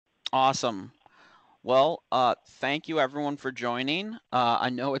Awesome. Well, thank you everyone for joining. I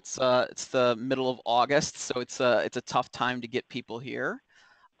know it's the middle of August, so it's a tough time to get people here.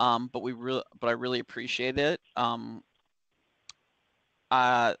 But I really appreciate it.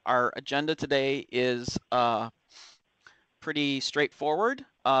 Our agenda today is pretty straightforward.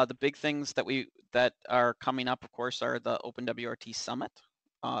 The big things that are coming up, of course, are the OpenWRT Summit,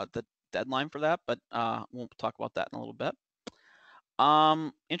 the deadline for that, but we'll talk about that in a little bit.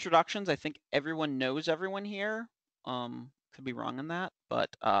 Introductions. I think everyone knows everyone here. Could be wrong on that,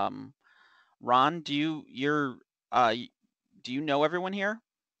 but Ron, do you know everyone here?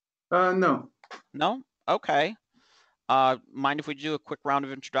 No. No? Okay. Mind if we do a quick round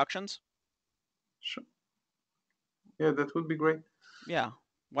of introductions? Sure. Yeah, that would be great. Yeah.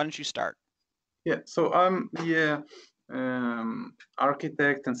 Why don't you start? Yeah, so I'm the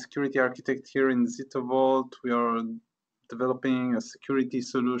architect and security architect here in ZitoVault. We are developing a security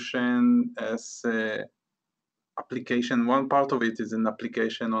solution as a application. One part of it is an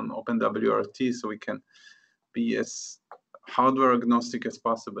application on OpenWrt, so we can be as hardware agnostic as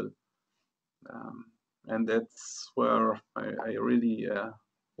possible. And that's where I really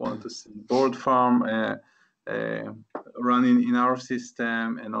want to see Boardfarm running in our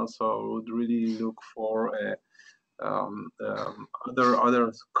system, and also would really look for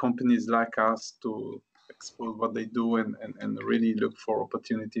other companies like us to expose what they do and really look for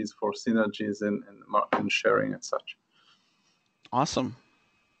opportunities for synergies and sharing and such. Awesome.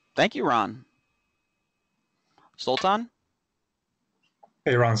 Thank you, Ron. Sultan?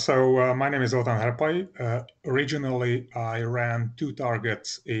 Hey, Ron. So my name is Zoltán Herpai. Originally, I ran two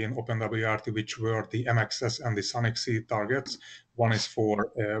targets in OpenWrt, which were the MXS and the SONiC targets. One is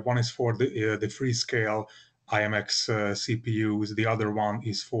for the Freescale IMX CPUs. The other one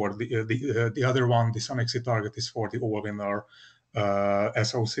is for the SONiC target is for the Allwinner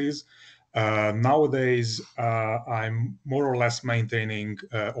SoCs. Nowadays, I'm more or less maintaining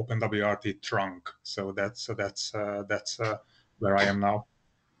OpenWrt trunk. So that's where I am now.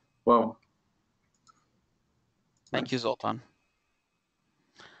 Wow. Thank you, Zoltan.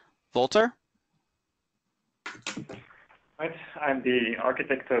 Volter? Right. I'm the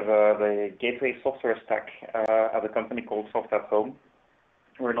architect of the gateway software stack at a company called Soft at Home.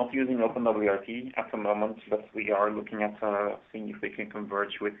 We're not using OpenWrt at the moment, but we are looking at seeing if we can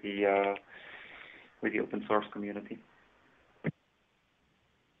converge with the open source community.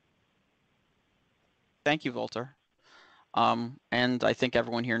 Thank you, Volter. And I think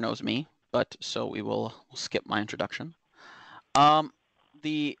everyone here knows me, but so we'll skip my introduction. I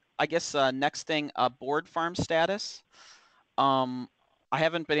guess next thing, Boardfarm status. I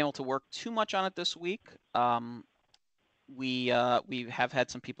haven't been able to work too much on it this week. We have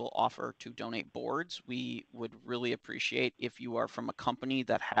had some people offer to donate boards. We would really appreciate if you are from a company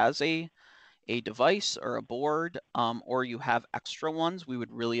that has a device or a board, or you have extra ones. We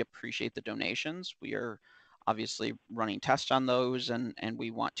would really appreciate the donations. We are obviously running tests on those, and we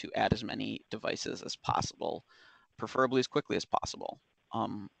want to add as many devices as possible, preferably as quickly as possible.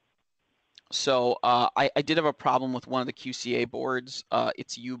 So I did have a problem with one of the QCA boards.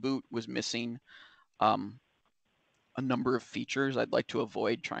 Its U-boot was missing a number of features. I'd like to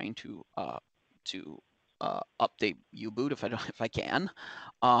avoid trying to update U-boot if I can.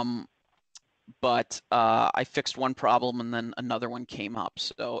 But I fixed one problem and then another one came up.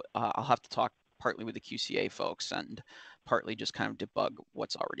 So I'll have to talk partly with the QCA folks and partly just kind of debug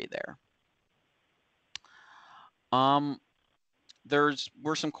what's already there. There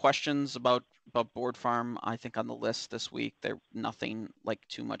were some questions about Boardfarm, I think, on the list this week. They're nothing like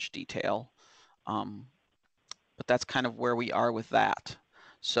too much detail. But that's kind of where we are with that.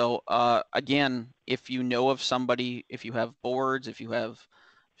 So again, if you know of somebody, if you have boards, if you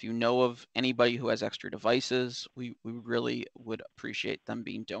know of anybody who has extra devices, we really would appreciate them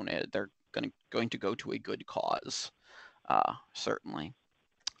being donated. They're going to go to a good cause, certainly.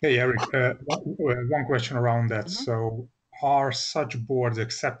 Hey, Eric, one question around that. So are such boards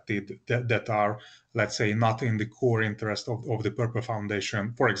accepted that are, let's say, not in the core interest of the Purple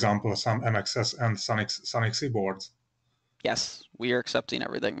Foundation? For example, some MXS and SONiC boards? Yes, we are accepting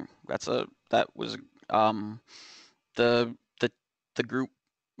everything. That was the group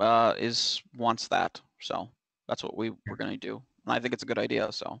wants that, so that's what we're going to do, and I think it's a good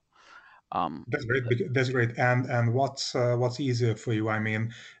idea. So that's great. That's great. And what's easier for you? I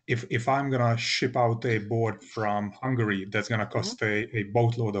mean, if I'm gonna ship out a board from Hungary, that's gonna cost a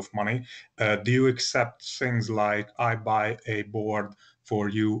boatload of money. Do you accept things like I buy a board for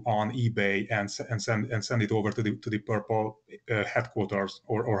you on eBay and send it over to the Purple headquarters,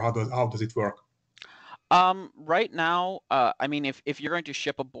 or how does it work? Right now, I mean, if you're going to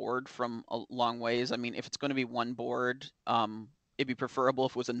ship a board from a long ways, I mean, if it's going to be one board, it'd be preferable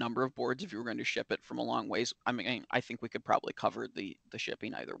if it was a number of boards if you were going to ship it from a long ways. I mean, I think we could probably cover the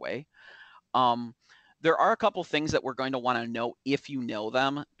shipping either way. There are a couple things that we're going to want to know if you know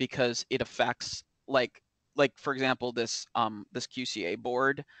them, because it affects, like for example, this QCA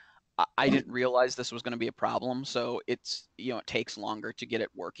board. I didn't realize this was going to be a problem, so it's, you know, it takes longer to get it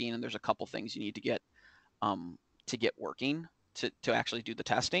working, and there's a couple things you need to get working to actually do the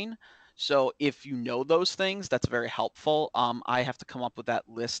testing. So if you know those things, that's very helpful. I have to come up with that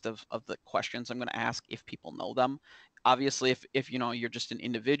list of the questions I'm going to ask if people know them. Obviously, if you know, you're just an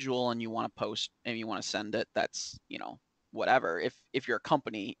individual and you want to post and you want to send it, that's, you know, whatever. If you're a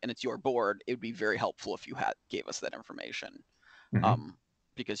company and it's your board, it would be very helpful if you gave us that information,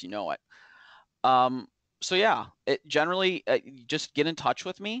 because you know it. So yeah, it generally, just get in touch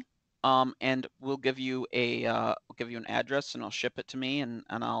with me, and we'll give you an address, and I'll ship it to me, and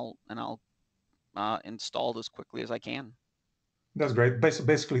I'll install it as quickly as I can. That's great.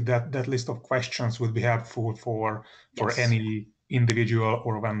 Basically, that list of questions would be helpful for Yes. any individual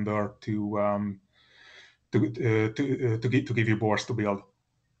or vendor to give you boards to build.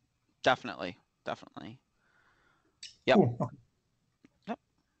 Definitely. Yep. Cool. Okay. Yep.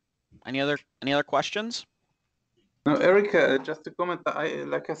 Any other questions? No, Eric, just a comment.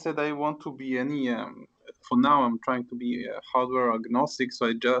 Like I said, I want to be any. For now, I'm trying to be hardware agnostic, so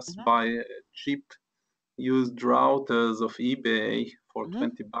I just buy cheap used routers of eBay for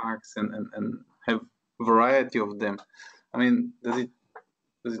 $20 and have variety of them. I mean, does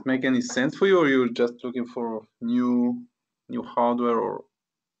it make any sense for you, or you're just looking for new hardware or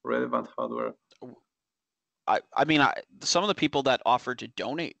relevant hardware? I mean, some of the people that offered to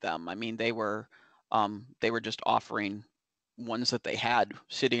donate them, I mean, they were just offering ones that they had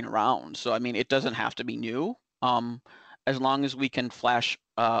sitting around. So I mean, it doesn't have to be new. As long as we can flash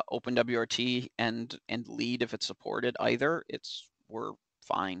OpenWrt and lead if it's supported either, we're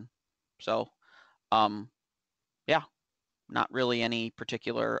fine. So yeah, not really any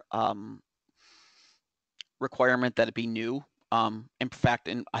particular requirement that it be new. In fact,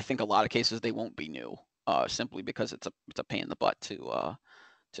 I think a lot of cases they won't be new, simply because it's a pain in the butt to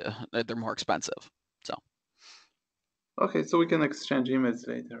they're more expensive. So. Okay, so we can exchange emails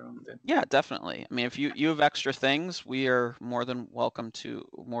later on then. Yeah, definitely. I mean, if you have extra things, we are more than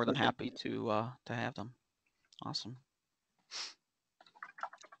happy to have them. Awesome.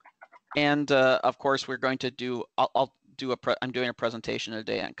 And of course, we're going to do. I'm doing a presentation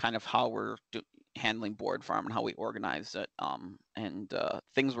today on kind of how we're handling Boardfarm and how we organize it, and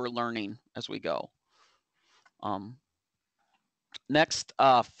things we're learning as we go. Next,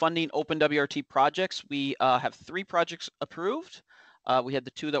 funding OpenWrt projects. We have 3 projects approved. We had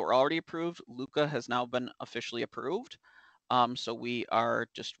the 2 that were already approved. Luca has now been officially approved. So we are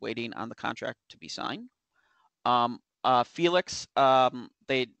just waiting on the contract to be signed. Felix,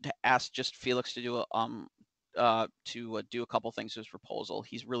 they asked just Felix to do a couple things to his proposal.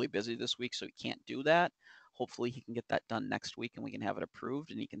 He's really busy this week, so he can't do that. Hopefully he can get that done next week and we can have it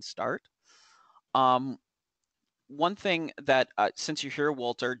approved and he can start. One thing that, since you're here,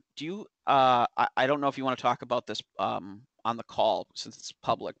 Walter, do you, I don't know if you want to talk about this on the call since it's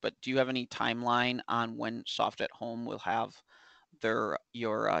public, but do you have any timeline on when Soft at Home will have your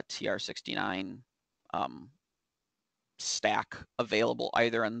TR69 stack available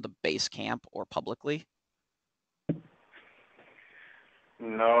either in the base camp or publicly?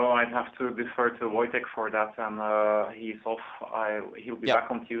 No, I'd have to defer to Wojtek for that, and he's off. He'll be back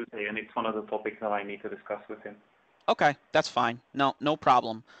on Tuesday, and it's one of the topics that I need to discuss with him. Okay, that's fine. No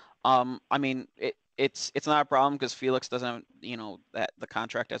problem. I mean, it's not a problem because Felix doesn't, you know, that the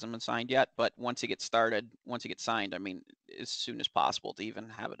contract hasn't been signed yet. But once he gets signed, I mean, as soon as possible to even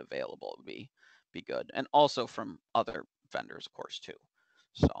have it available would be good, and also from other vendors, of course, too.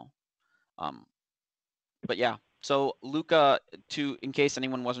 So, but yeah. So Luca, in case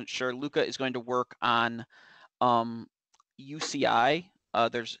anyone wasn't sure, Luca is going to work on UCI.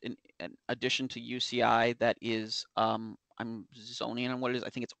 There's an addition to UCI that is, I'm zoning on what it is. I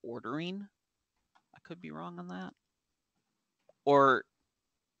think it's ordering. I could be wrong on that. Or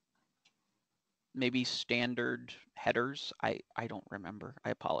maybe standard headers. I don't remember. I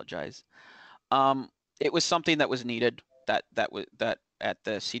apologize. It was something that was needed that at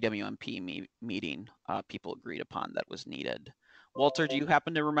the CWMP meeting, people agreed upon that was needed. Walter, do you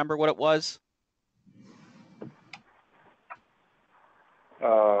happen to remember what it was?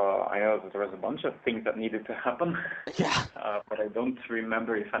 I know that there was a bunch of things that needed to happen. Yeah. But I don't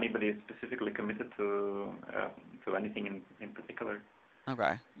remember if anybody is specifically committed to anything in particular.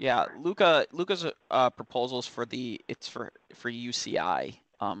 Okay. Yeah, Luca's proposals for for UCI,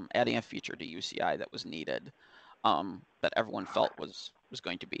 adding a feature to UCI that was needed, that everyone felt was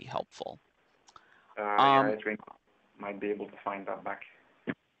going to be helpful. Yeah, I might be able to find that back.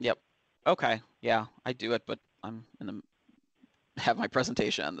 Yep. Okay. Yeah, I do it, but I'm have my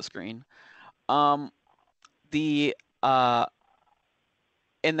presentation on the screen. And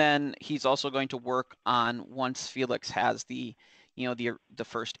then he's also going to work on, once Felix has the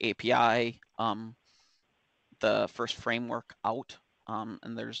first API, the first framework out, and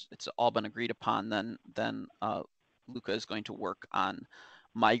it's all been agreed upon, then Luca is going to work on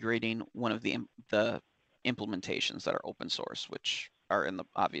migrating one of the implementations that are open source, which are in the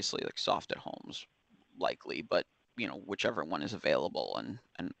obviously like soft at homes likely, but whichever one is available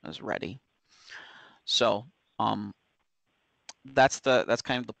and is ready. So that's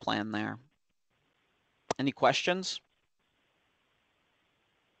kind of the plan there. Any questions?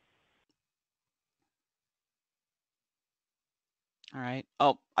 All right.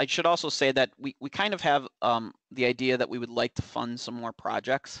 Oh, I should also say that we kind of have the idea that we would like to fund some more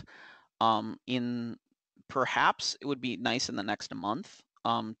projects. Perhaps it would be nice in the next month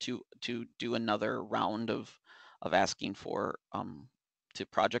to do another round of asking for to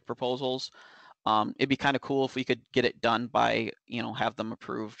project proposals. It'd be kind of cool if we could get it done by, have them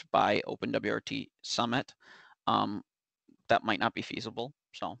approved by OpenWrt Summit. That might not be feasible,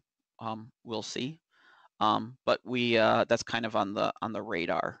 so we'll see. But that's kind of on the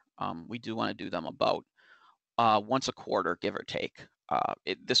radar. We do want to do them about once a quarter, give or take.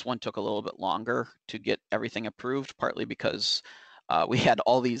 This one took a little bit longer to get everything approved, partly because we had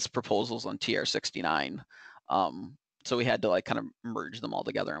all these proposals on TR69. So we had to like kind of merge them all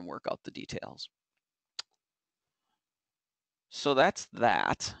together and work out the details. So that's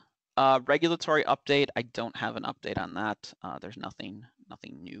that. Regulatory update, I don't have an update on that. There's nothing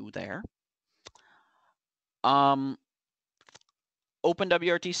new there. OpenWrt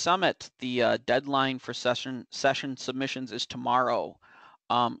Summit, the deadline for session submissions is tomorrow.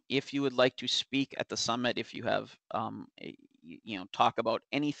 If you would like to speak at the summit, if you have talk about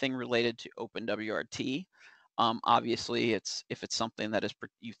anything related to OpenWrt, obviously if it's something that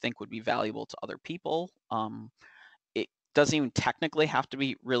you think would be valuable to other people, it doesn't even technically have to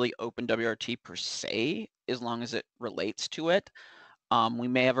be really OpenWrt per se, as long as it relates to it. We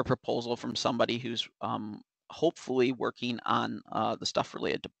may have a proposal from somebody who's hopefully working on the stuff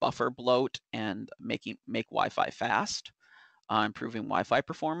related to buffer bloat and make Wi-Fi fast, improving Wi-Fi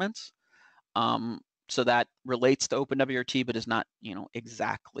performance. So that relates to OpenWrt, but is not,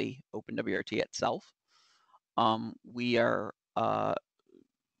 exactly OpenWrt itself. We are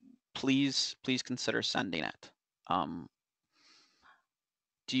please consider sending it.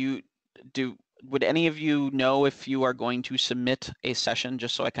 Would any of you know if you are going to submit a session,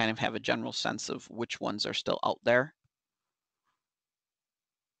 just so I kind of have a general sense of which ones are still out there?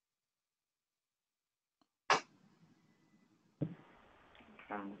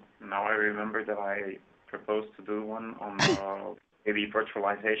 Now I remember that I proposed to do one on maybe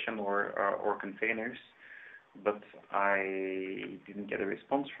virtualization or containers, but I didn't get a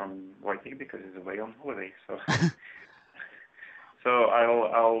response from YT because he's away on holiday. So so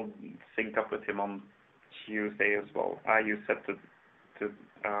I'll sync up with him on Tuesday as well. You said to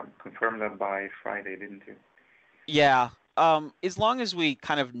confirm that by Friday, didn't you? Yeah. As long as we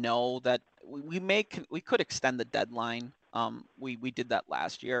kind of know that we could extend the deadline. We did that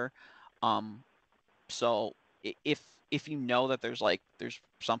last year. So if you know that there's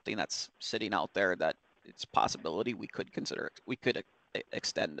something that's sitting out there that it's a possibility, we could consider it. We could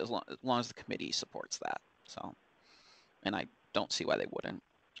extend as long as the committee supports that. So, and I don't see why they wouldn't.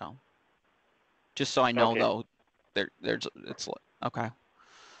 So, just so I know, though, it's okay.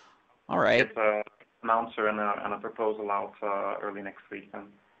 All right. Get an answer and a proposal out early next week then.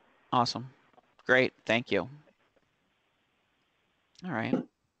 Awesome. Great. Thank you. All right.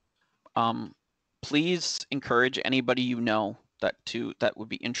 Please encourage anybody you know that would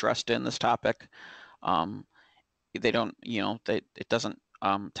be interested in this topic. They don't, it doesn't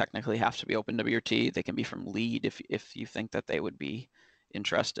technically have to be OpenWrt. They can be from LEAD if you think that they would be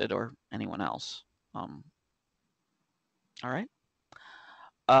interested, or anyone else. All right.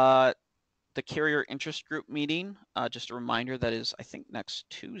 The Carrier Interest Group meeting, just a reminder, that is, I think, next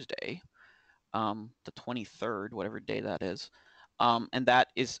Tuesday, the 23rd, whatever day that is. And that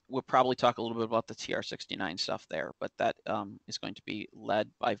is, we'll probably talk a little bit about the TR69 stuff there, but that is going to be led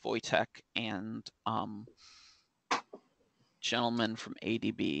by Wojtek and gentleman from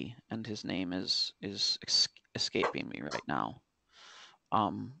ADB, and his name is escaping me right now.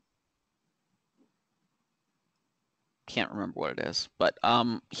 can't remember what it is, but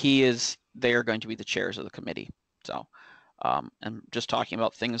they are going to be the chairs of the committee. So, and just talking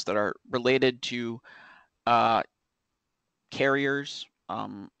about things that are related to carriers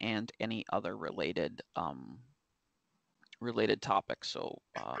and any other related topics. So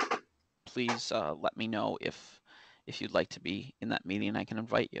please let me know if you'd like to be in that meeting. I can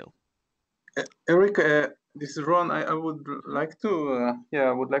invite you. Eric, this is Ron. I would like to,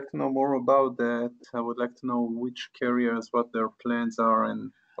 I would like to know more about that. I would like to know which carriers, what their plans are,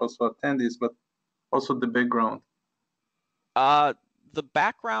 and also attendees, but also the background. The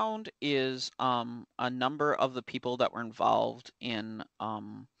background is a number of the people that were involved in.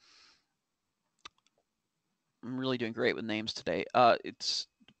 I'm really doing great with names today. It's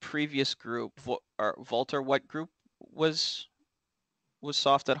the previous group. Walter, what group was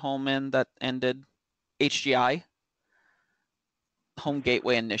Soft at Home in that ended? HGI, Home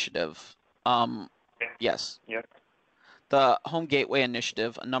Gateway Initiative. Yes. Yes. The Home Gateway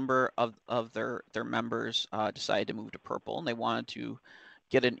Initiative, a number of their members decided to move to Purple, and they wanted to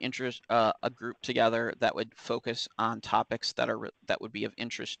get a group together that would focus on topics that would be of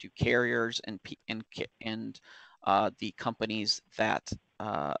interest to carriers and the companies that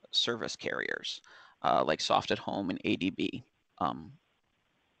service carriers, like Soft at Home and ADB.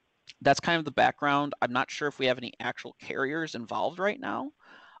 That's kind of the background. I'm not sure if we have any actual carriers involved right now.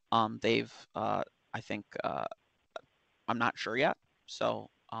 I think. I'm not sure yet. So,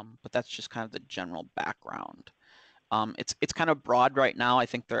 but that's just kind of the general background. It's kind of broad right now. I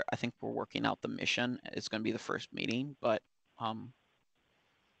think we're working out the mission. It's going to be the first meeting, but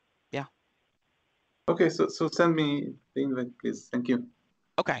yeah. Okay, so send me the invite, please. Thank you.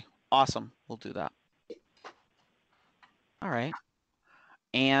 Okay, awesome. We'll do that. All right.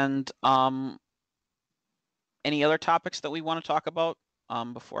 And any other topics that we want to talk about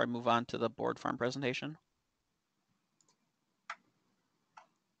before I move on to the Boardfarm presentation?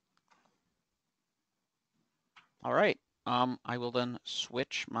 All right. I will then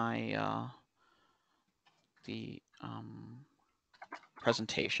switch my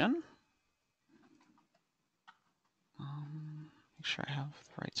presentation. Make sure I have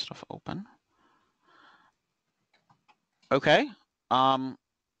the right stuff open. Okay. I'll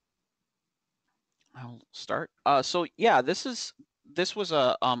start. So yeah, this was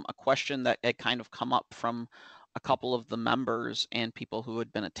a question that had kind of come up from a couple of the members and people who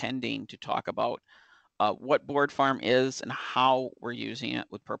had been attending to talk about what Boardfarm is and how we're using it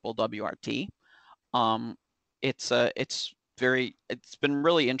with prplwrt. It's been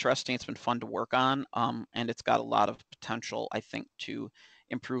really interesting. It's been fun to work on, and it's got a lot of potential, I think, to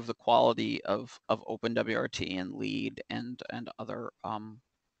improve the quality of OpenWrt and Lead and other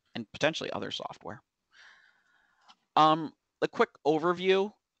and potentially other software. A quick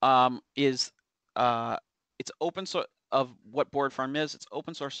overview is it's open source of what Boardfarm is. It's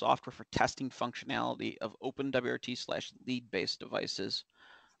open source software for testing functionality of OpenWrt/Lead based devices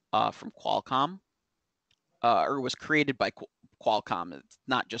from Qualcomm. Or was created by Qualcomm. It's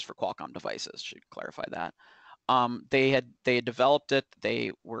not just for Qualcomm devices. Should clarify that. They had developed it.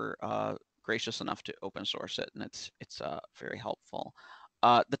 They were gracious enough to open source it, and it's very helpful.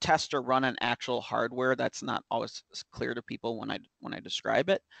 The tests are run on actual hardware. That's not always clear to people when I describe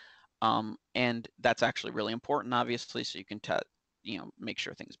it, and that's actually really important, obviously, so you can make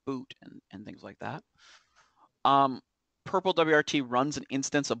sure things boot and things like that. prplwrt runs an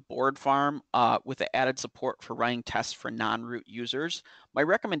instance of Boardfarm with the added support for running tests for non-root users. My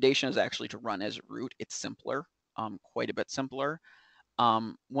recommendation is actually to run as root. It's simpler, quite a bit simpler.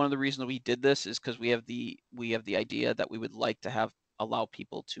 One of the reasons we did this is because we have the idea that we would like to allow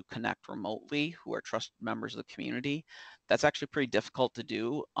people to connect remotely who are trusted members of the community. That's actually pretty difficult to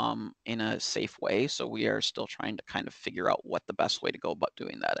do in a safe way. So we are still trying to kind of figure out what the best way to go about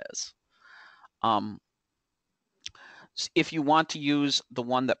doing that is. If you want to use the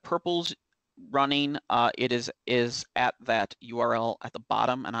one that Purple's running, it is at that URL at the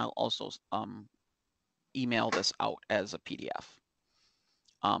bottom, and I'll also email this out as a PDF.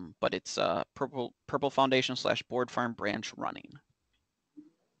 But it's Purple Foundation / Boardfarm branch running.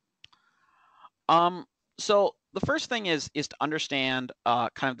 So the first thing is to understand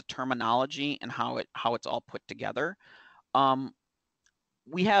kind of the terminology and how it's all put together.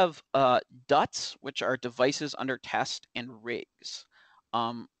 We have DUTs, which are devices under test, and rigs.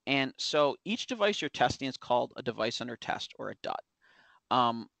 And so each device you're testing is called a device under test, or a DUT.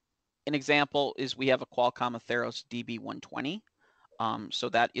 An example is we have a Qualcomm Atheros DB120. So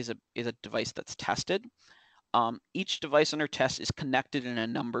that is a device that's tested. Each device under test is connected in a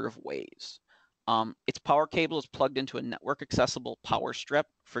number of ways. Its power cable is plugged into a network accessible power strip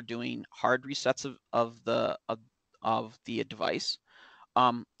for doing hard resets of of the device.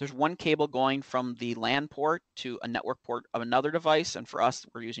 There's one cable going from the LAN port to a network port of another device, and for us,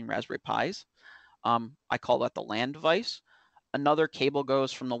 we're using Raspberry Pis. I call that the LAN device. Another cable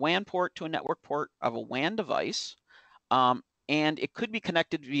goes from the WAN port to a network port of a WAN device, and it could be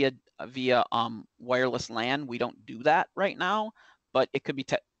connected via wireless LAN. We don't do that right now, but it could be.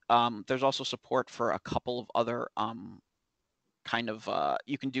 There's also support for a couple of other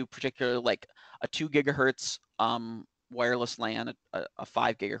you can do particularly like a 2 gigahertz wireless LAN, a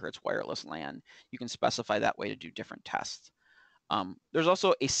 5 gigahertz wireless LAN. You can specify that way to do different tests. There's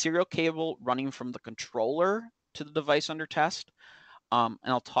also a serial cable running from the controller to the device under test, and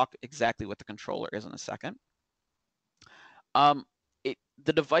I'll talk exactly what the controller is in a second.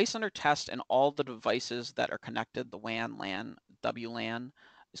 The device under test and all the devices that are connected, the WAN, LAN, WLAN,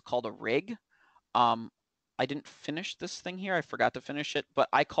 is called a rig. I didn't finish this thing here. I forgot to finish it, but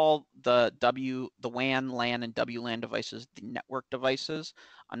I call the WAN, LAN, and WLAN devices the network devices.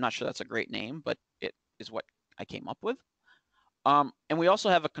 I'm not sure that's a great name, but it is what I came up with. And we also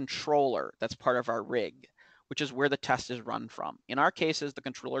have a controller that's part of our rig, which is where the test is run from. In our cases, the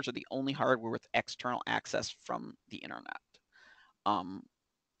controllers are the only hardware with external access from the internet. And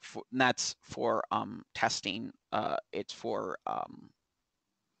that's for testing. It's for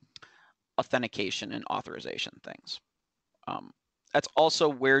authentication and authorization things. That's also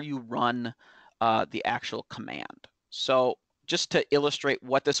where you run the actual command. So just to illustrate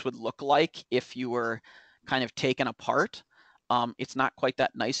what this would look like if you were kind of taken apart, it's not quite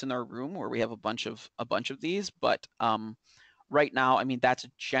that nice in our room where we have a bunch of these, but right now, I mean, that's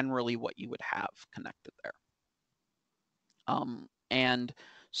generally what you would have connected there. And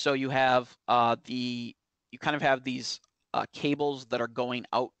so you have you kind of have these cables that are going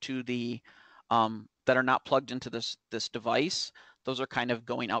out to the that are not plugged into this device. Those are kind of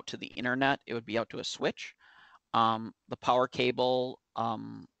going out to the internet. It would be out to a switch. The power cable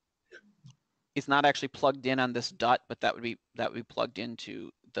is not actually plugged in on this DUT, but that would be plugged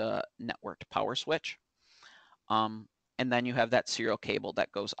into the networked power switch. And then you have that serial cable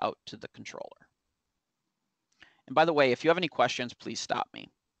that goes out to the controller. And by the way, if you have any questions, please stop me.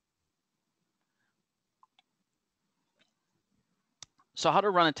 So how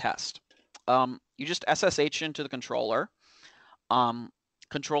to run a test? You just SSH into the controller.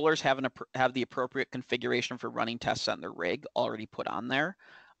 Controllers have the appropriate configuration for running tests on their rig already put on there.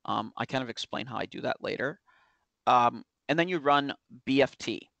 I kind of explain how I do that later. And then you run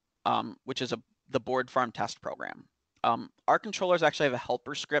BFT, which is the Boardfarm test program. Our controllers actually have a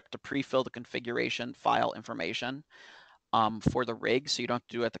helper script to pre-fill the configuration file information for the rig, so you don't have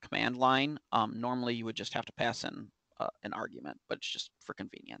to do it at the command line. Normally, you would just have to pass in an argument, but it's just for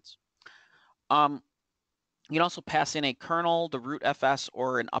convenience. You can also pass in a kernel, the root FS,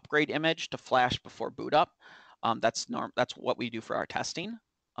 or an upgrade image to flash before boot up. That's what we do for our testing.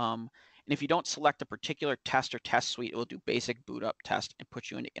 And if you don't select a particular test or test suite, it will do basic boot up test and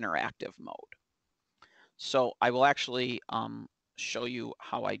put you into interactive mode. So I will actually show you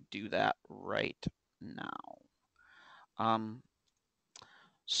how I do that right now.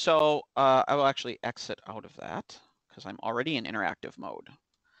 So I will actually exit out of that because I'm already in interactive mode.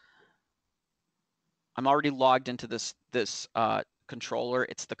 I'm already logged into this controller.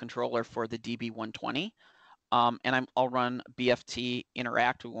 It's the controller for the DB120, and I'll run BFT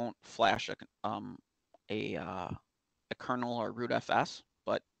interact. We won't flash a kernel or root FS,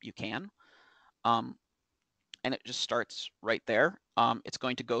 but you can. And it just starts right there. It's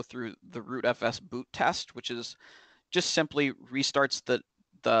going to go through the root FS boot test, which is just simply restarts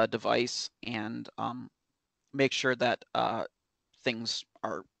the device and make sure that things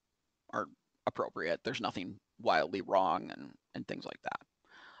are appropriate. There's nothing wildly wrong and things like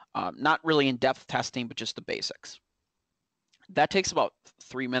that. Not really in-depth testing, but just the basics. That takes about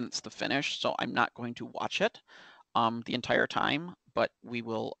 3 minutes to finish, so I'm not going to watch it the entire time, but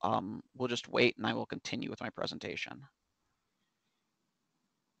we'll just wait and I will continue with my presentation.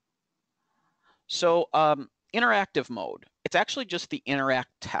 So interactive mode, it's actually just the interact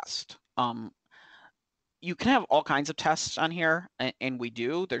test. You can have all kinds of tests on here, and we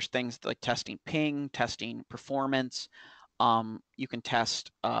do. There's things like testing ping, testing performance. You can test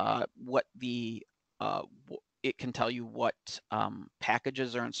what it can tell you what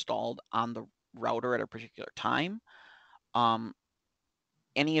packages are installed on the router at a particular time.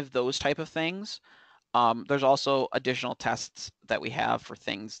 Any of those type of things. There's also additional tests that we have for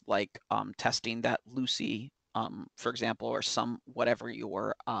things like testing that Lucy, for example, or whatever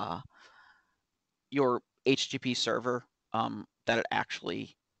your HTTP server that it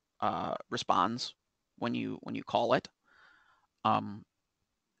actually responds when you call it.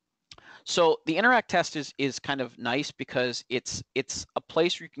 So the interact test is kind of nice because it's a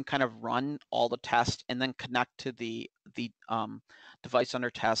place where you can kind of run all the tests and then connect to the device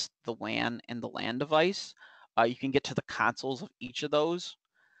under test, the WAN and the LAN device. You can get to the consoles of each of those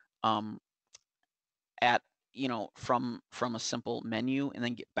at from a simple menu and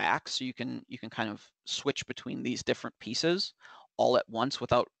then get back. So you can kind of switch between these different pieces all at once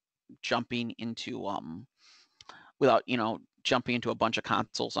without jumping into jumping into a bunch of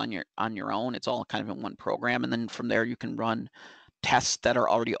consoles on your own. It's all kind of in one program, and then from there you can run tests that are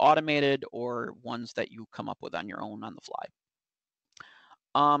already automated or ones that you come up with on your own on the fly.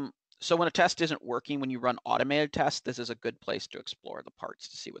 So when a test isn't working, when you run automated tests, this is a good place to explore the parts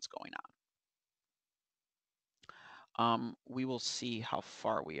to see what's going on. We will see how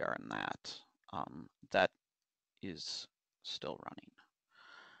far we are in that. That is still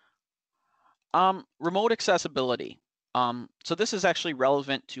running. Remote accessibility. So this is actually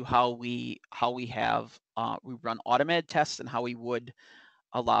relevant to how we run automated tests and how we would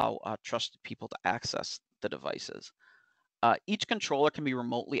allow trusted people to access the devices. Each controller can be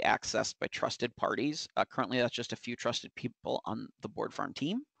remotely accessed by trusted parties. Currently, that's just a few trusted people on the Boardfarm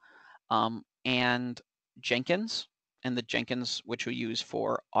team, and Jenkins, the Jenkins which we use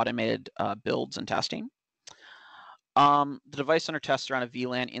for automated builds and testing. The device under test are on a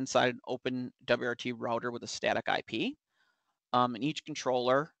VLAN inside an OpenWrt router with a static IP. And each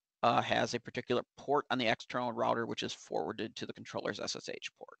controller has a particular port on the external router, which is forwarded to the controller's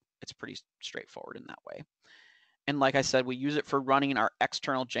SSH port. It's pretty straightforward in that way. And like I said, we use it for running our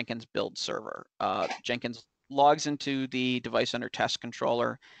external Jenkins build server. Jenkins logs into the device under test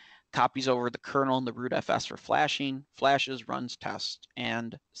controller, copies over the kernel and the rootfs for flashing, flashes, runs tests,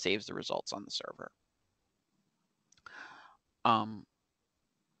 and saves the results on the server. Oh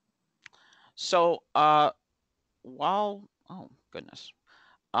goodness.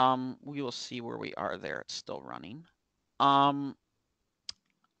 We will see where we are there. It's still running. Let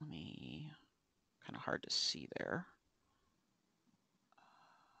me, kind of hard to see there.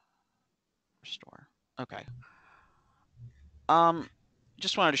 Restore. Okay.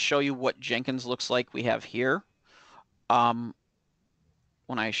 Just wanted to show you what Jenkins looks like we have here. When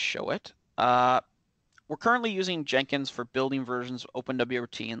I show it, we're currently using Jenkins for building versions of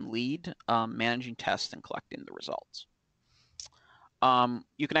OpenWrt and lead, managing tests and collecting the results.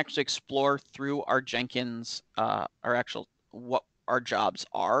 You can actually explore through our Jenkins, what our jobs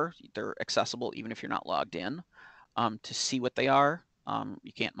are. They're accessible even if you're not logged in, to see what they are.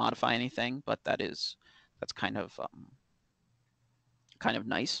 You can't modify anything, but that's kind of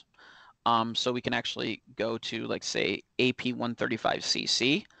nice. So we can actually go to, like, say,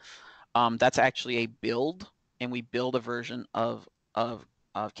 AP135cc. That's actually a build, and we build a version of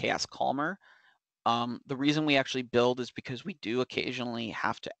Chaos Calmer. The reason we actually build is because we do occasionally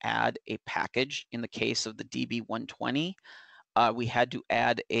have to add a package. In the case of the DB120, we had to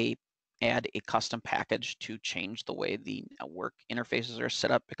add a custom package to change the way the network interfaces are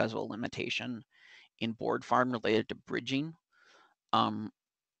set up because of a limitation in Boardfarm related to bridging.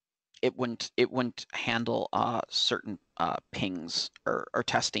 It wouldn't handle certain pings or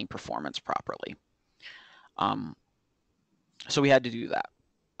testing performance properly. So we had to do that.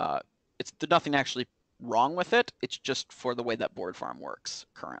 There's nothing actually wrong with it. It's just for the way that Boardfarm works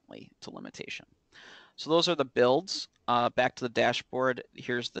currently, it's a limitation. So those are the builds. Back to the dashboard.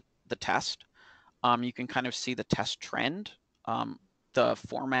 Here's the test. You can kind of see the test trend. The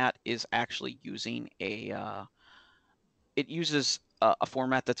format is actually using it uses a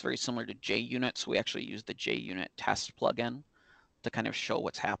format that's very similar to JUnit. So we actually use the JUnit test plugin to kind of show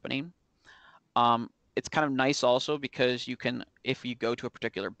what's happening. It's kind of nice also because you can, if you go to a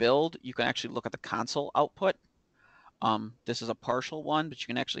particular build, you can actually look at the console output. This is a partial one, but you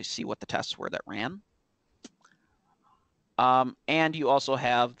can actually see what the tests were that ran. And you also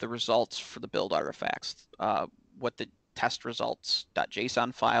have the results for the build artifacts, what the test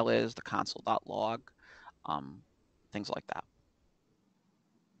results.json file is, the console.log, things like that.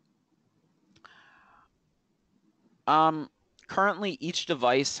 Currently, each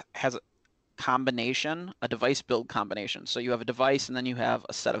device has a device build combination. So you have a device and then you have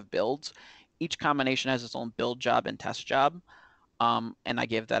a set of builds. Each combination has its own build job and test job. And I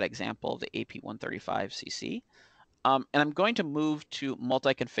gave that example of the AP135cc. And I'm going to move to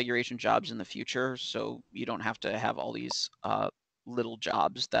multi-configuration jobs in the future, so you don't have to have all these little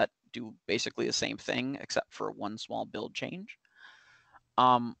jobs that do basically the same thing except for one small build change.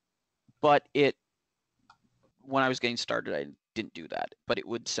 But when I was getting started, I didn't do that, but it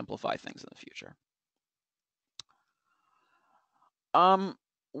would simplify things in the future.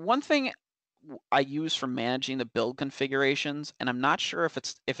 One thing I use for managing the build configurations, and I'm not sure if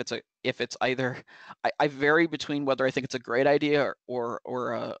it's either I vary between whether I think it's a great idea or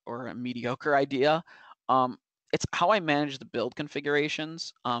a mediocre idea. It's how I manage the build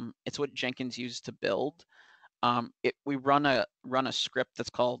configurations. It's what Jenkins used to build. We run a script that's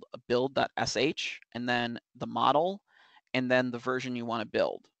called a build.sh, and then the model, and then the version you want to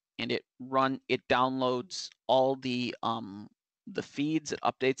build, and it downloads all the feeds, it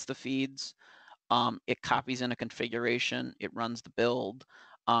updates the feeds, it copies in a configuration, it runs the build.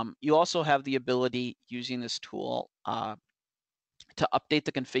 You also have the ability using this tool to update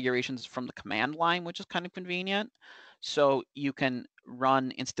the configurations from the command line, which is kind of convenient. So you can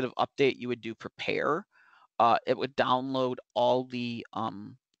run, instead of update, you would do prepare. It would download all the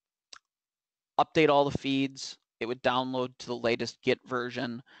update all the feeds. It would download to the latest Git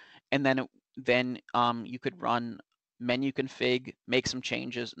version, and then you could run menu config, make some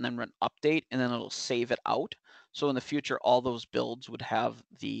changes, and then run update, and then it'll save it out. So in the future, all those builds would have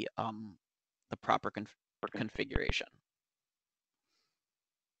the proper configuration.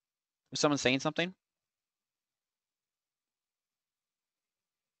 Was someone saying something?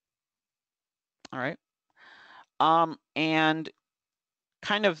 All right. And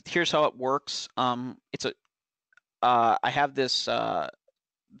kind of here's how it works. It's a I have this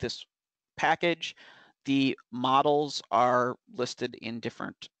this package. The models are listed in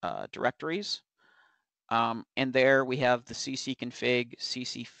different directories, and there we have the cc config,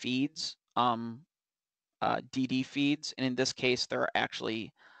 cc feeds, dd feeds, and in this case there are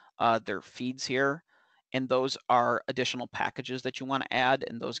actually their feeds here, and those are additional packages that you want to add,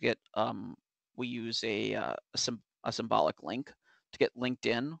 and those get we use a symbolic link to get linked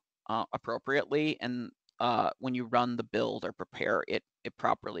in appropriately, and when you run the build or prepare, it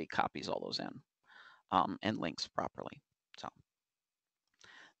properly copies all those in and links properly. So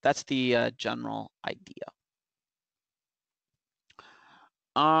that's the general idea.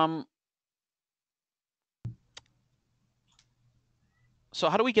 So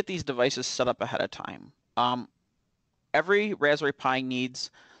how do we get these devices set up ahead of time? Every Raspberry Pi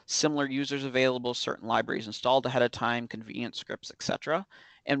needs similar users available, certain libraries installed ahead of time, convenient scripts, etc.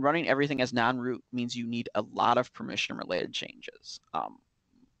 And running everything as non-root means you need a lot of permission-related changes,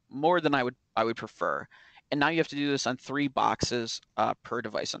 more than I would prefer. And now you have to do this on 3 boxes per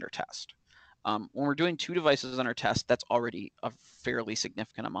device under test. When we're doing 2 devices under test, that's already a fairly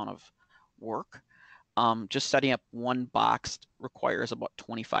significant amount of work. Just setting up 1 box requires about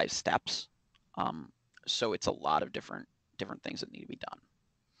 25 steps. So it's a lot of different things that need to be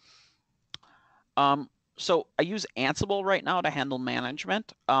done. So I use Ansible right now to handle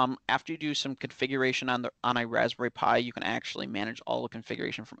management. After you do some configuration on a Raspberry Pi, you can actually manage all the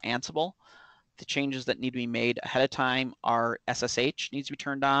configuration from Ansible. The changes that need to be made ahead of time are SSH needs to be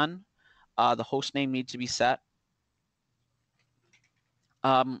turned on. The host name needs to be set.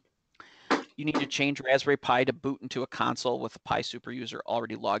 You need to change Raspberry Pi to boot into a console with a Pi super user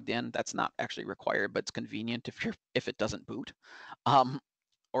already logged in. That's not actually required, but it's convenient if it doesn't boot,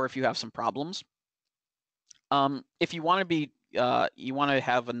 or if you have some problems. If you want to be, you want to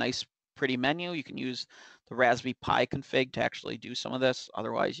have a nice, pretty menu, you can use the Raspberry Pi config to actually do some of this.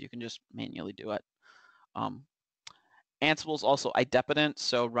 Otherwise, you can just manually do it. Ansible is also idempotent,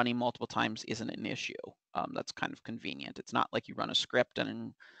 so running multiple times isn't an issue. That's kind of convenient. It's not like you run a script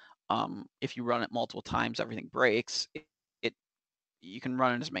and if you run it multiple times, everything breaks. You can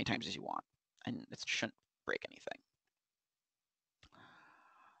run it as many times as you want, and it shouldn't break anything.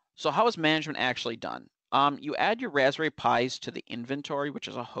 So how is management actually done? You add your Raspberry Pis to the inventory, which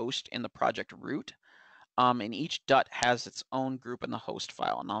is a host in the project root, and each DUT has its own group in the host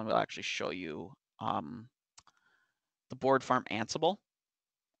file. And I'll actually show you the Boardfarm Ansible.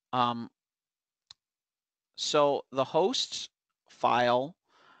 So the host file,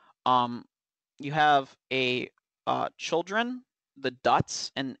 you have a children, the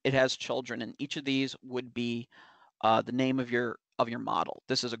DUTs, and it has children, and each of these would be the name of your model.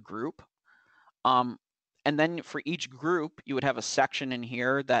 This is a group. And then for each group, you would have a section in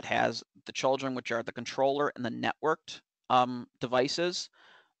here that has the children, which are the controller, and the networked devices,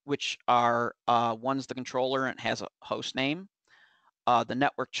 which are one's the controller and it has a host name. The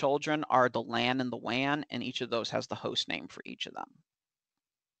network children are the LAN and the WAN, and each of those has the host name for each of them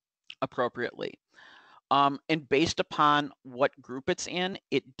appropriately. And based upon what group it's in,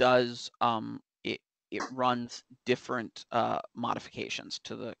 it does it runs different modifications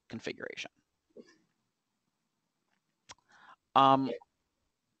to the configuration.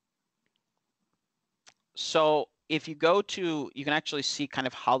 So if you go to, you can actually see kind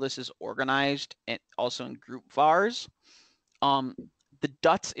of how this is organized, and also in group vars. The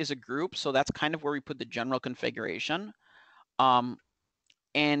duts is a group, so that's kind of where we put the general configuration.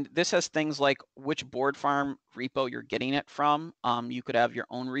 And this has things like which Boardfarm repo you're getting it from. You could have your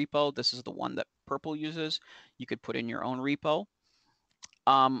own repo. This is the one that prpl uses. You could put in your own repo.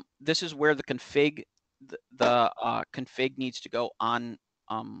 This is where the config, config needs to go on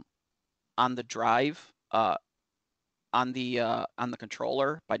the drive, on the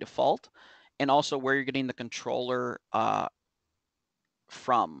controller by default, and also where you're getting the controller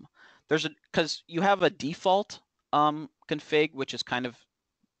from. Because you have a default config, which is kind of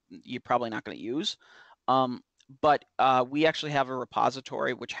you're probably not going to use. But we actually have a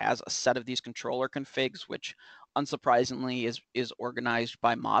repository which has a set of these controller configs, which unsurprisingly is organized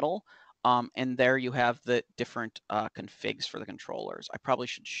by model. And there you have the different configs for the controllers. I probably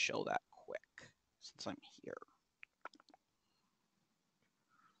should show that quick since I'm here.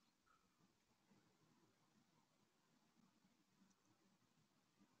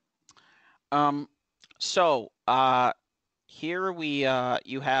 Here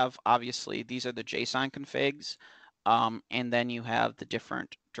you have, obviously, these are the JSON configs, and then you have the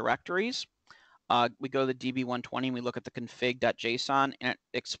different directories. We go to the DB120, we look at the config.json, and it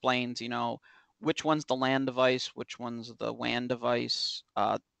explains, which one's the LAN device, which one's the WAN device,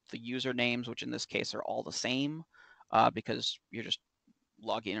 the usernames, which in this case are all the same, because you're just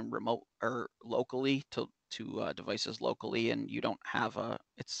logging in remote or locally to devices locally, and you don't have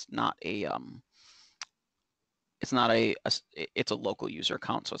it's a local user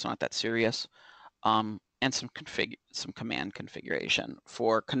account, so it's not that serious. And some command configuration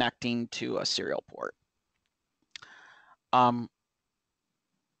for connecting to a serial port. I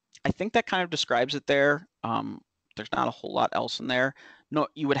think that kind of describes it there. There's not a whole lot else in there. No,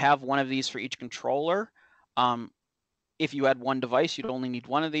 you would have one of these for each controller. If you had one device, you'd only need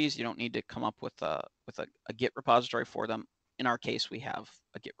one of these. You don't need to come up with a Git repository for them. In our case, we have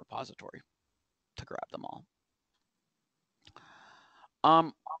a Git repository to grab them all.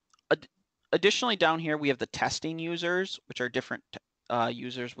 Additionally, down here we have the testing users, which are different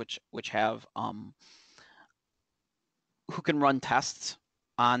users which have who can run tests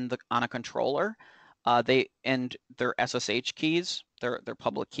on a controller. And their SSH keys, their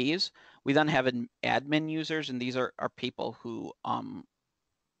public keys. We then have admin users, and these are people who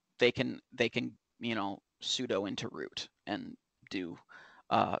they can sudo into root and do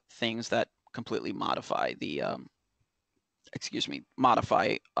things that completely modify the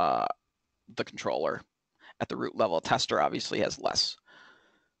the controller at the root level. A tester obviously has less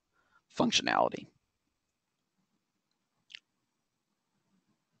functionality.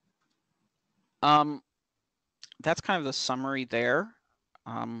 That's kind of the summary there.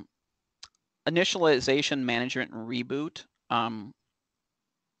 Initialization, management, and reboot.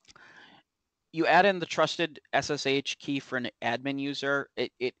 You add in the trusted SSH key for an admin user.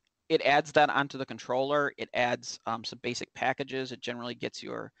 It adds that onto the controller. It adds some basic packages. It generally gets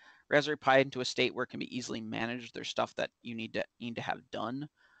your Raspberry Pi into a state where it can be easily managed. There's stuff that you need to have done.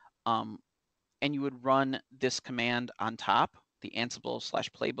 And you would run this command on top, the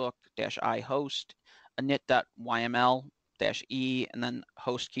Ansible/playbook-i host init.yml-e, and then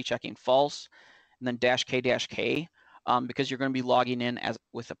host key checking false, and then -k-k, because you're going to be logging in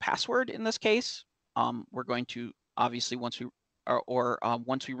with a password in this case. We're going to obviously once we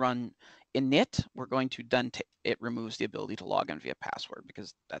run init, we're going to then it removes the ability to log in via password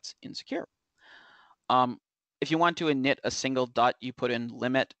because that's insecure. If you want to init a single dot, you put in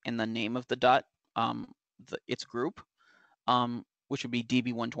limit in the name of the dot, its group, which would be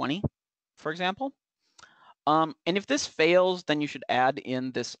DB120, for example. And if this fails, then you should add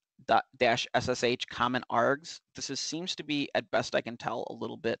in this -ssh comment args. This seems to be, at best I can tell, a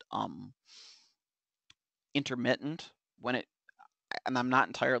little bit intermittent and I'm not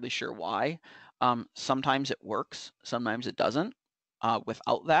entirely sure why. Sometimes it works, sometimes it doesn't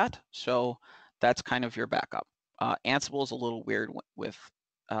without that. So that's kind of your backup. Ansible is a little weird with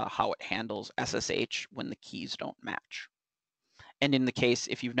how it handles SSH when the keys don't match. And in the case,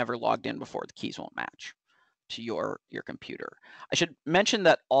 if you've never logged in before, the keys won't match to your computer. I should mention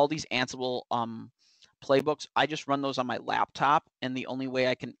that all these Ansible playbooks, I just run those on my laptop, and the only way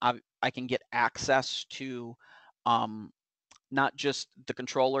I can get access to not just the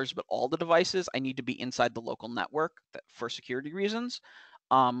controllers, but all the devices, I need to be inside the local network for security reasons.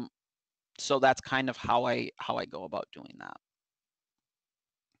 So that's kind of how I go about doing that.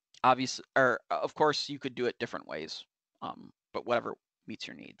 Obviously, or of course, you could do it different ways, but whatever meets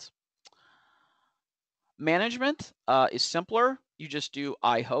your needs. Management is simpler. You just do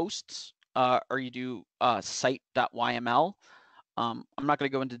iHosts, or you do site.yml. I'm not going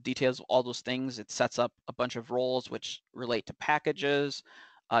to go into details of all those things. It sets up a bunch of roles which relate to packages,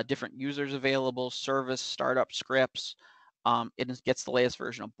 different users available, service, startup scripts. It gets the latest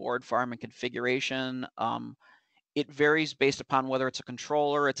version of Boardfarm and configuration. It varies based upon whether it's a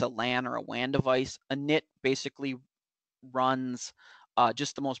controller, it's a LAN or a WAN device. Init basically runs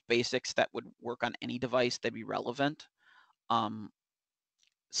just the most basics that would work on any device that'd be relevant.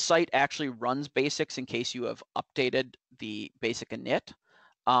 Site actually runs basics in case you have updated the basic init.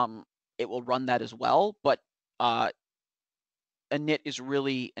 It will run that as well, but init is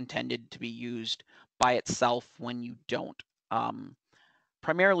really intended to be used by itself when you don't.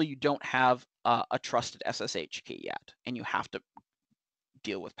 Primarily, you don't have a trusted SSH key yet, and you have to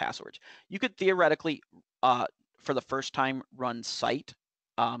deal with passwords. You could theoretically, for the first time, run site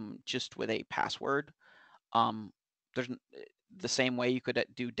just with a password. There's the same way you could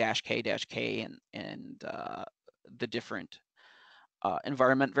do -k and the different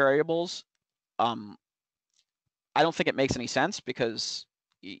environment variables. I don't think it makes any sense because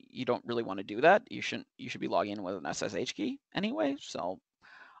you don't really want to do that. You should be logging in with an SSH key anyway. So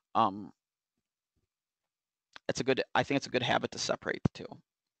I think it's a good habit to separate the two.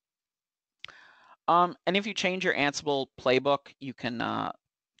 And if you change your Ansible playbook, you can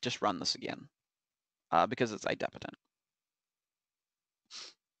just run this again because it's idempotent.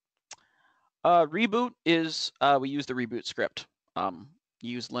 Reboot is, we use the reboot script. You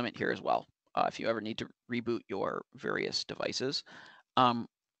use limit here as well if you ever need to reboot your various devices.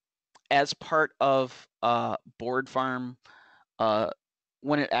 As part of Boardfarm,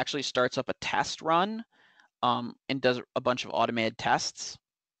 when it actually starts up a test run and does a bunch of automated tests,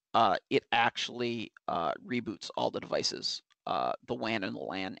 it actually reboots all the devices, the WAN and the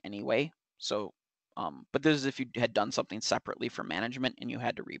LAN anyway. So, but this is if you had done something separately for management and you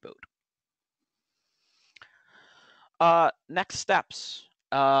had to reboot. Next steps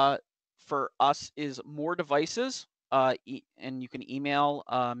for us is more devices, and you can email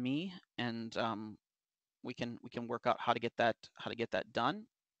me, and we can work out how to get that done.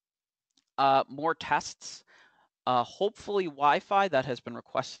 More tests. Hopefully Wi-Fi, that has been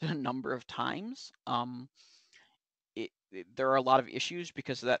requested a number of times. There are a lot of issues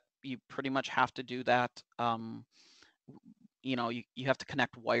because that you pretty much have to do that. You know, you have to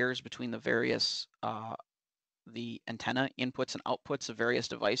connect wires between the various the antenna inputs and outputs of various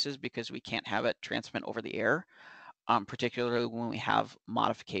devices because we can't have it transmit over the air, particularly when we have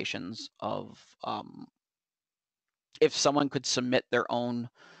modifications of if someone could submit their own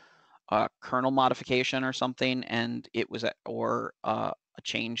kernel modification or something, and it was or a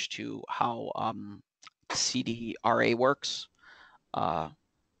change to how CDRA works.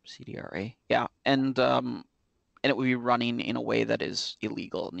 CDRA, yeah, and it would be running in a way that is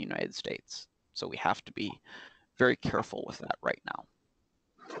illegal in the United States. So we have to be very careful with that right now.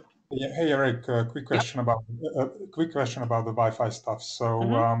 Yeah, hey Eric, quick question about the Wi-Fi stuff.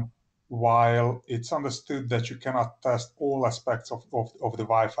 So while it's understood that you cannot test all aspects of the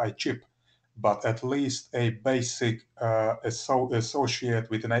Wi-Fi chip, but at least a basic associate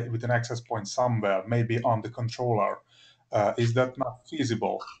with an access point somewhere, maybe on the controller, is that not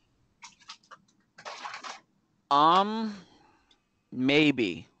feasible?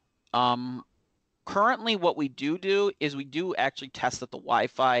 Maybe. Currently, what we do is we do actually test that the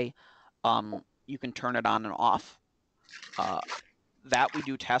Wi-Fi, you can turn it on and off. That we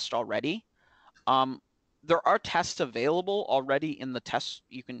do test already. There are tests available already in the test.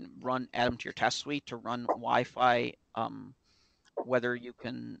 You can add them to your test suite to run Wi-Fi, whether you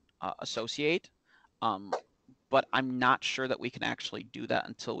can associate. But I'm not sure that we can actually do that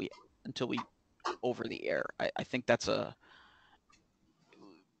until we over the air. I think that's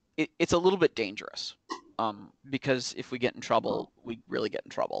it's a little bit dangerous because if we get in trouble, we really get in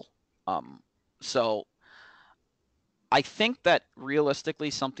trouble. So I think that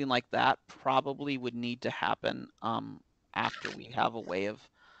realistically something like that probably would need to happen after we have a way of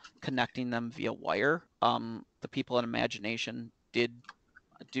connecting them via wire. The people at Imagination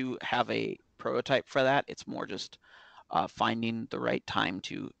do have a prototype for that. It's more just finding the right time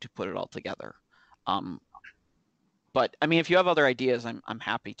to put it all together. But I mean, if you have other ideas, I'm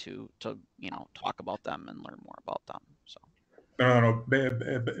happy to talk about them and learn more about them. So. No.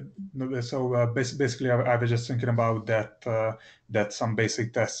 So basically, I was just thinking about that some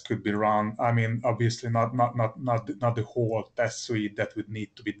basic tests could be run. I mean, obviously not the whole test suite that would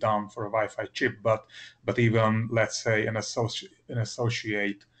need to be done for a Wi-Fi chip, but even let's say an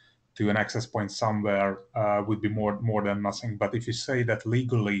associate to an access point somewhere would be more than nothing. But if you say that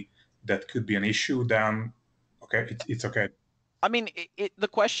legally that could be an issue, then okay, it's okay. I mean, the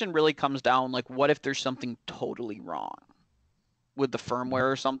question really comes down like, what if there's something totally wrong? with the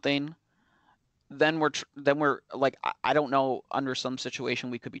firmware or something, then we're like, I don't know, under some situation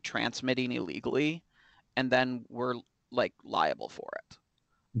we could be transmitting illegally, and then we're like liable for it.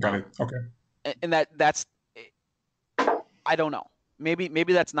 Got it. Okay. And that's, I don't know.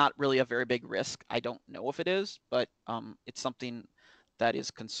 Maybe that's not really a very big risk. I don't know if it is, but it's something that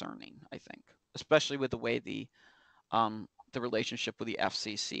is concerning, I think, especially with the way the relationship with the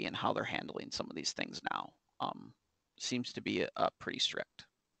FCC and how they're handling some of these things now seems to be pretty strict.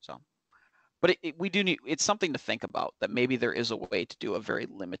 So, but we do need, it's something to think about, that maybe there is a way to do a very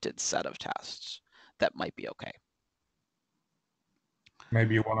limited set of tests that might be okay.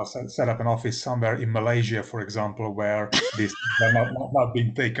 Maybe you want to set up an office somewhere in Malaysia, for example, where these are not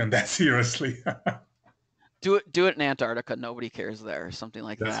being taken that seriously. Do it in Antarctica. Nobody cares there. Something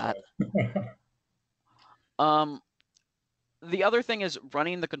like that. Right. The other thing is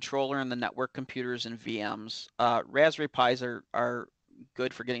running the controller and the network computers and VMs. Raspberry Pis are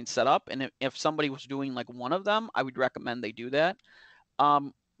good for getting set up, and if somebody was doing like one of them, I would recommend they do that.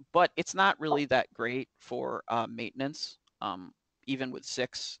 But it's not really that great for maintenance. Even with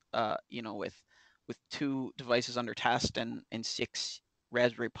 6, with 2 devices under test and 6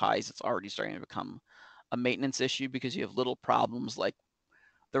 Raspberry Pis, it's already starting to become a maintenance issue, because you have little problems like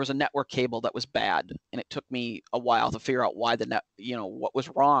there was a network cable that was bad, and it took me a while to figure out why what was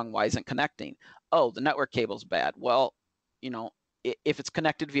wrong, why isn't connecting. Oh, the network cable's bad. Well, if it's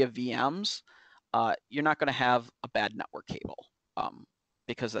connected via VMs, you're not going to have a bad network cable,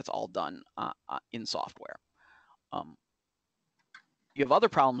 because that's all done in software. You have other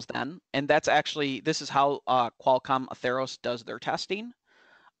problems then, and that's actually, this is how Qualcomm Atheros does their testing.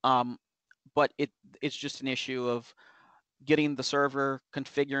 But it's just an issue of getting the server,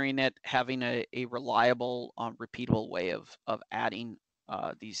 configuring it, having a reliable, repeatable way of adding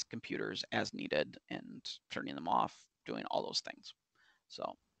these computers as needed and turning them off, doing all those things.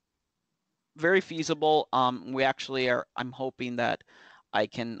 So very feasible. We actually are, I'm hoping that I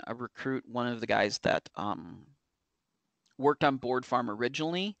can recruit one of the guys that worked on Boardfarm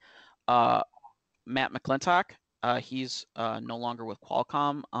originally, Matt McClintock. He's no longer with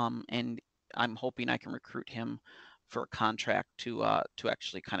Qualcomm, and I'm hoping I can recruit him for a contract to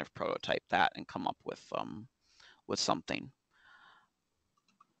actually kind of prototype that and come up with something.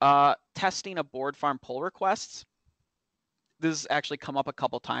 Testing of Boardfarm pull requests. This has actually come up a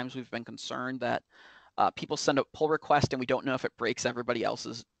couple times. We've been concerned that people send a pull request and we don't know if it breaks everybody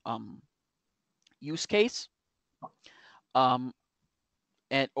else's use case, and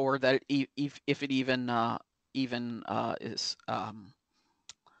or that if it even is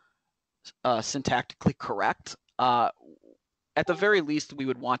syntactically correct. At the very least, we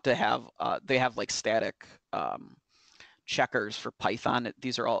would want to have they have like static checkers for Python.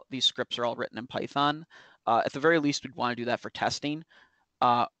 These scripts are all written in Python. At the very least, we'd want to do that for testing.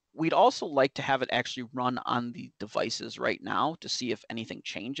 We'd also like to have it actually run on the devices right now to see if anything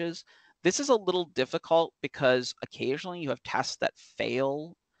changes. This is a little difficult because occasionally you have tests that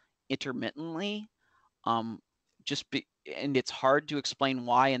fail intermittently. And it's hard to explain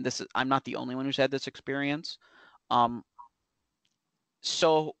why. And I'm not the only one who's had this experience.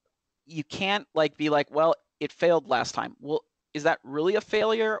 So you can't be like, well, it failed last time. Well, is that really a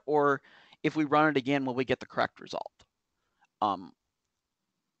failure? Or if we run it again, will we get the correct result?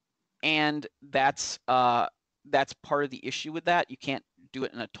 And that's part of the issue with that. You can't do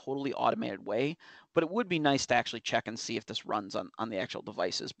it in a totally automated way, but it would be nice to actually check and see if this runs on the actual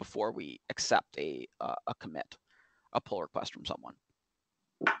devices before we accept a commit, a pull request from someone.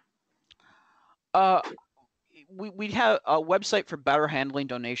 We have a website for better handling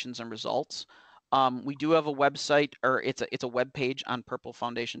donations and results. We do have a website, or it's a web page on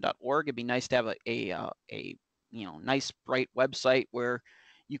prplfoundation.org. It'd be nice to have a nice bright website where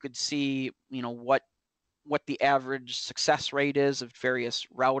you could see what the average success rate is of various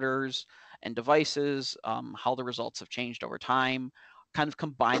routers and devices, how the results have changed over time, kind of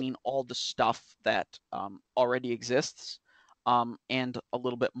combining all the stuff that already exists, and a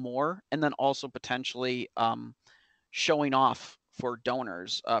little bit more, and then also potentially showing off for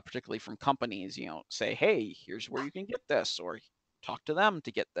donors, particularly from companies, say, hey, here's where you can get this, or talk to them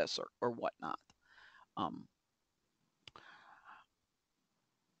to get this, or whatnot.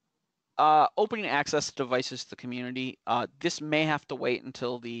 Opening access to devices to the community. This may have to wait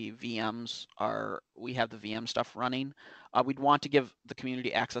until the VMs we have the VM stuff running. We'd want to give the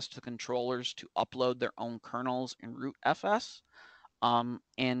community access to the controllers to upload their own kernels in rootfs,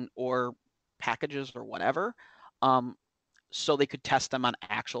 or packages or whatever, so they could test them on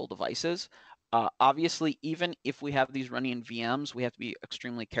actual devices. Obviously, even if we have these running in VMs, we have to be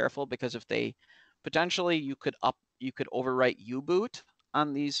extremely careful, because if they potentially you could overwrite uboot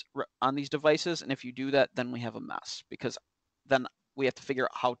on these devices, and if you do that, then we have a mess, because then we have to figure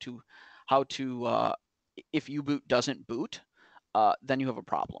out how to if uboot doesn't boot, then you have a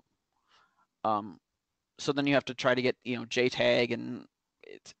problem. So then you have to try to get JTAG, and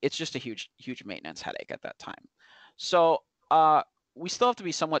it's just a huge maintenance headache at that time. So we still have to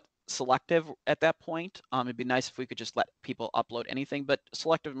be somewhat selective at that point. It'd be nice if we could just let people upload anything, but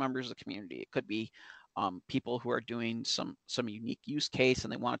selective members of the community. It could be people who are doing some unique use case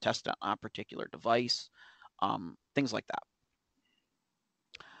and they want to test it on a particular device, things like that.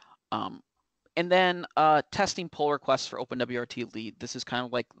 And then testing pull requests for OpenWrt lead. This is kind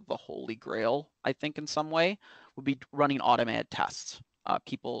of like the holy grail, I think, in some way, would be running automated tests.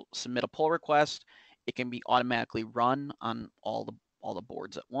 People submit a pull request. It can be automatically run on all the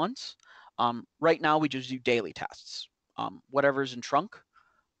boards at once. Right now, we just do daily tests. Whatever's in trunk,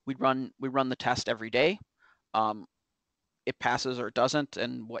 we run the test every day. It passes or it doesn't,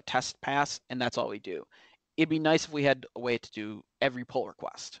 and what tests pass, and that's all we do. It'd be nice if we had a way to do every pull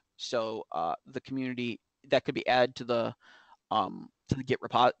request. So the community, that could be added to the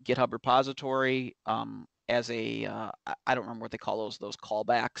GitHub repository as a I don't remember what they call those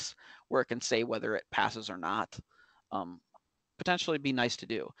callbacks, where it can say whether it passes or not. Potentially be nice to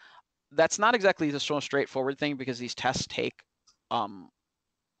do. That's not exactly the most straightforward thing, because these tests take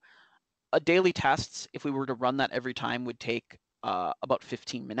a daily tests, if we were to run that every time, would take about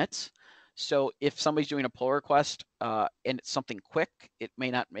 15 minutes. So if somebody's doing a pull request and it's something quick, it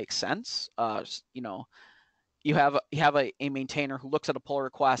may not make sense. You have a maintainer who looks at a pull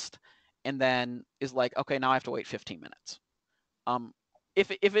request and then is like, okay, now I have to wait 15 minutes.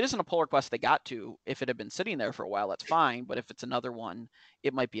 If it isn't a pull request they got to, if it had been sitting there for a while, that's fine. But if it's another one,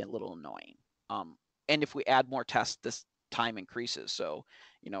 it might be a little annoying. And if we add more tests, this time increases. So,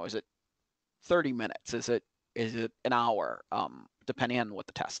 is it 30 minutes? Is it an hour? Depending on what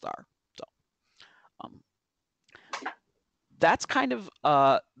the tests are. That's kind of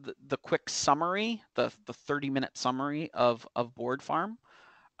the quick summary, the 30-minute summary of Boardfarm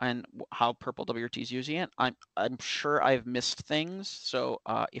and how prplwrt is using it. I'm sure I've missed things, so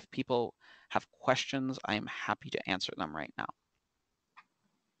if people have questions, I am happy to answer them right now.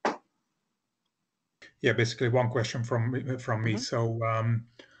 Yeah, basically one question from me. So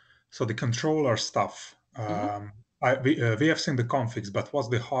so the controller stuff. We have seen the configs, but what's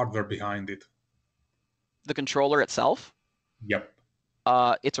the hardware behind it? The controller itself? Yep.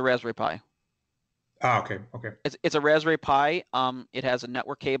 It's a Raspberry Pi. Okay. It's a Raspberry Pi. It has a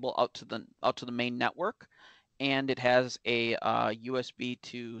network cable out to the main network, and it has a USB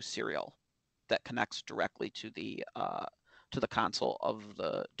to serial that connects directly to the console of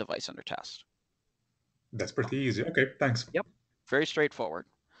the device under test. That's pretty easy. Okay, thanks. Yep, very straightforward.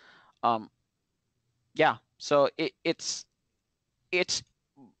 Yeah, so it's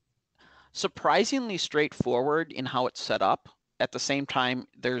surprisingly straightforward in how it's set up. At the same time,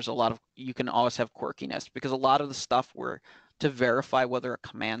 there's a lot of, you can always have quirkiness, because a lot of the stuff where to verify whether a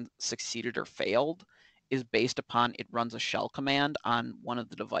command succeeded or failed is based upon it runs a shell command on one of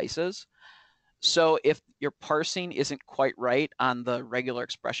the devices. So if your parsing isn't quite right on the regular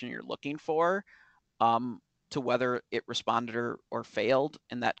expression you're looking for, to whether it responded or failed,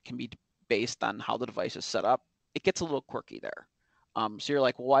 and that can be based on how the device is set up, it gets a little quirky there. So you're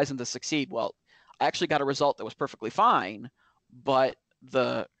like, well, why doesn't this succeed? Well, I actually got a result that was perfectly fine, but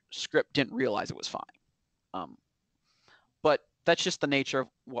the script didn't realize it was fine. But that's just the nature of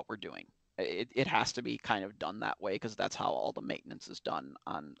what we're doing. It has to be kind of done that way, because that's how all the maintenance is done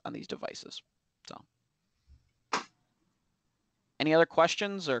on these devices. So, any other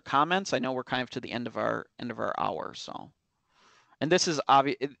questions or comments? I know we're kind of to the end of our hour, so. And this is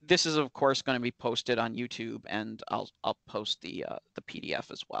This is of course going to be posted on YouTube, and I'll post the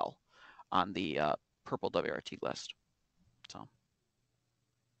PDF as well on the prplwrt list. So.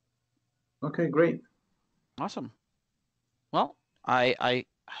 Okay, great. Awesome. Well, I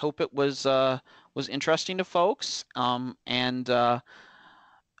hope it was interesting to folks, and I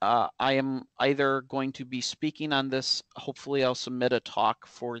am either going to be speaking on this. Hopefully, I'll submit a talk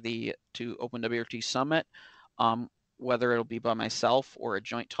to OpenWrt Summit. Whether it'll be by myself or a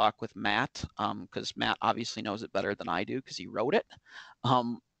joint talk with Matt, because Matt obviously knows it better than I do because he wrote it.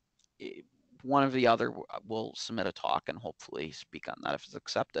 One or the other will submit a talk and hopefully speak on that if it's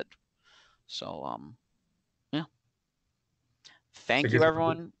accepted. So, yeah. Thank you,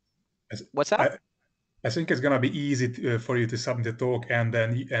 everyone. What's that? I think it's gonna be easy for you to submit the talk and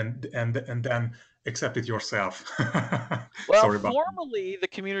then accept it yourself. Well, formally, the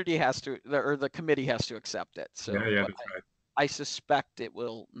community has to, or the committee has to accept it. So, yeah, that's right. I suspect it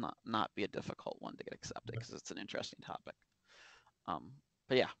will not be a difficult one to get accepted because it's an interesting topic.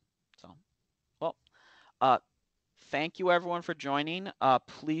 But yeah, so well, thank you everyone for joining.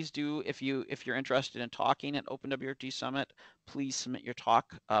 Please do, if you're interested in talking at OpenWrt Summit, please submit your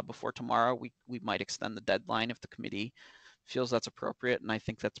talk before tomorrow. We might extend the deadline if the committee feels that's appropriate, and I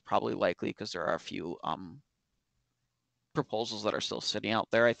think that's probably likely because there are a few proposals that are still sitting out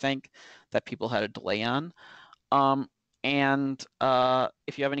there, I think, that people had a delay on. And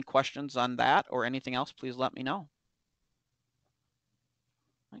if you have any questions on that or anything else, please let me know.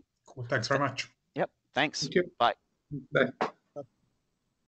 Cool. Thanks very much. Yep. Thanks. Thank you. Bye. Bye.